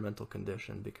experimental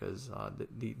condition, because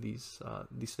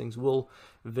these things will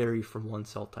vary from one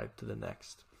cell type to the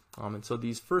next. And so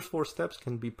these first 4 steps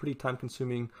can be pretty time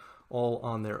consuming all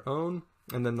on their own.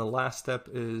 And then the last step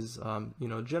is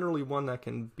generally one that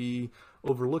can be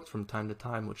overlooked from time to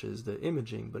time, which is the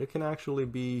imaging, but it can actually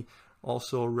be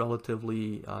also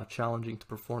relatively challenging to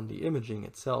perform the imaging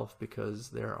itself,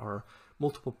 because there are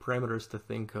multiple parameters to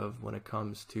think of when it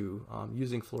comes to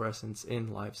using fluorescence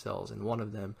in live cells. And one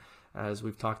of them, as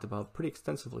we've talked about pretty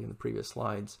extensively in the previous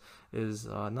slides, is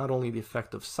not only the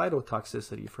effect of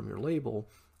cytotoxicity from your label,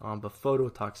 but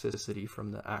phototoxicity from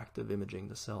the act of imaging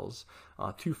the cells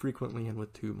too frequently and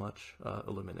with too much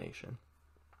illumination.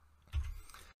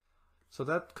 So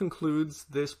that concludes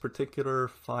this particular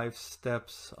 5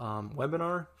 steps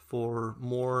webinar. For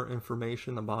more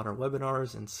information about our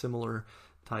webinars and similar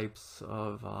types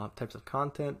of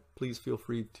content, please feel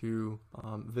free to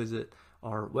visit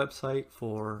our website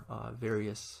for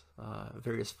various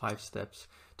 5 steps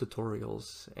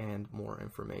tutorials and more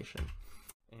information.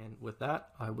 And with that,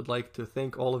 I would like to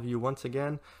thank all of you once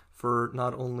again for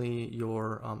not only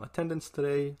your attendance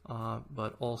today,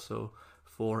 but also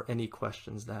for any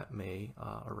questions that may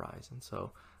arise. And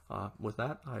so with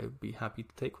that, I'd be happy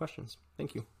to take questions.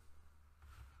 Thank you.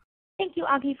 Thank you,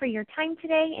 Oggie, for your time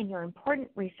today and your important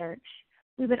research.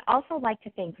 We would also like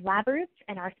to thank Labroots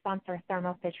and our sponsor,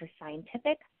 Thermo Fisher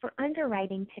Scientific, for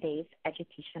underwriting today's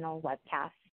educational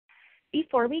webcast.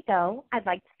 Before we go, I'd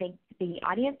like to thank the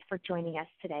audience for joining us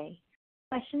today.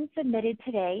 Questions submitted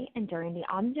today and during the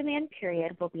on-demand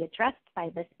period will be addressed by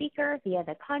the speaker via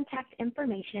the contact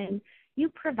information you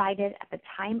provided at the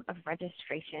time of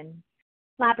registration.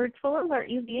 Labroots will alert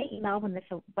you via email when this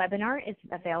webinar is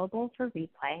available for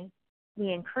replay.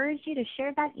 We encourage you to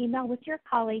share that email with your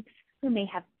colleagues who may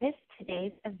have missed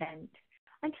today's event.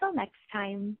 Until next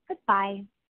time, goodbye.